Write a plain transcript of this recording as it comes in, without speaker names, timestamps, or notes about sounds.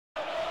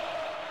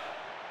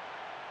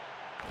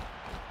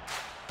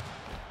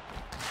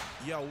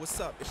Yo, what's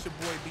up? It's your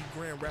boy B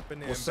Grand repping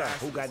the What's up?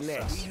 Who got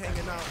next? We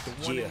hanging out with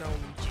the one and only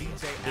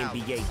DJ Al.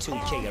 NBA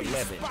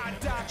 2K11.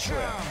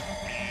 Trap.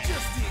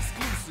 Just the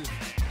exclusive.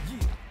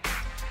 Yeah.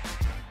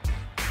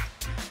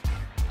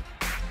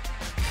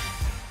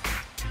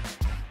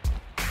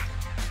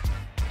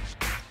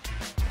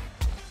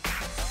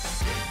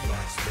 Big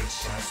blocks, big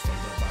shots from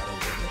the bottom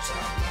to the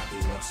top. Lock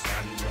you up,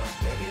 start you up,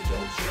 baby,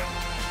 don't drop.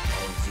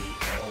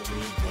 all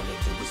we wanna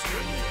do is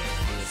win.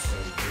 Feel so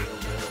real,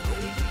 little way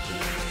we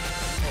begin.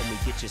 Homie,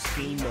 get your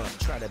scheme up,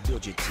 try to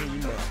build your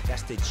team up.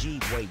 That's the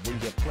G-way when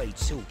you play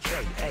 2K.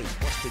 Hey,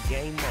 what's the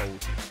game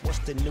mode? What's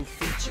the new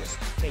features?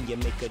 Can you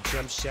make a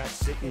jump shot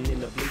sitting in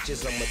the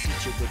bleachers? I'ma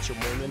teach you what you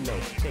wanna know.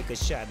 Take a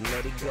shot and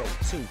let it go.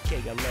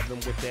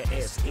 2K11 with the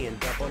S-N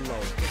double O.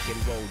 Pick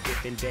and roll,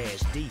 dip and dash.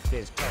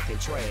 Defense talking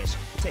trash.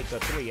 Take a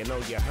three and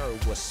all you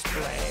heard was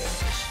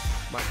splash.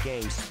 My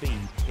game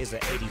speed is an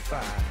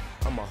 85.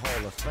 I'm a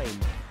Hall of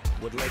Famer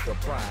with Laker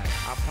pride.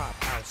 I pop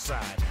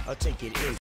outside, I'll take it in.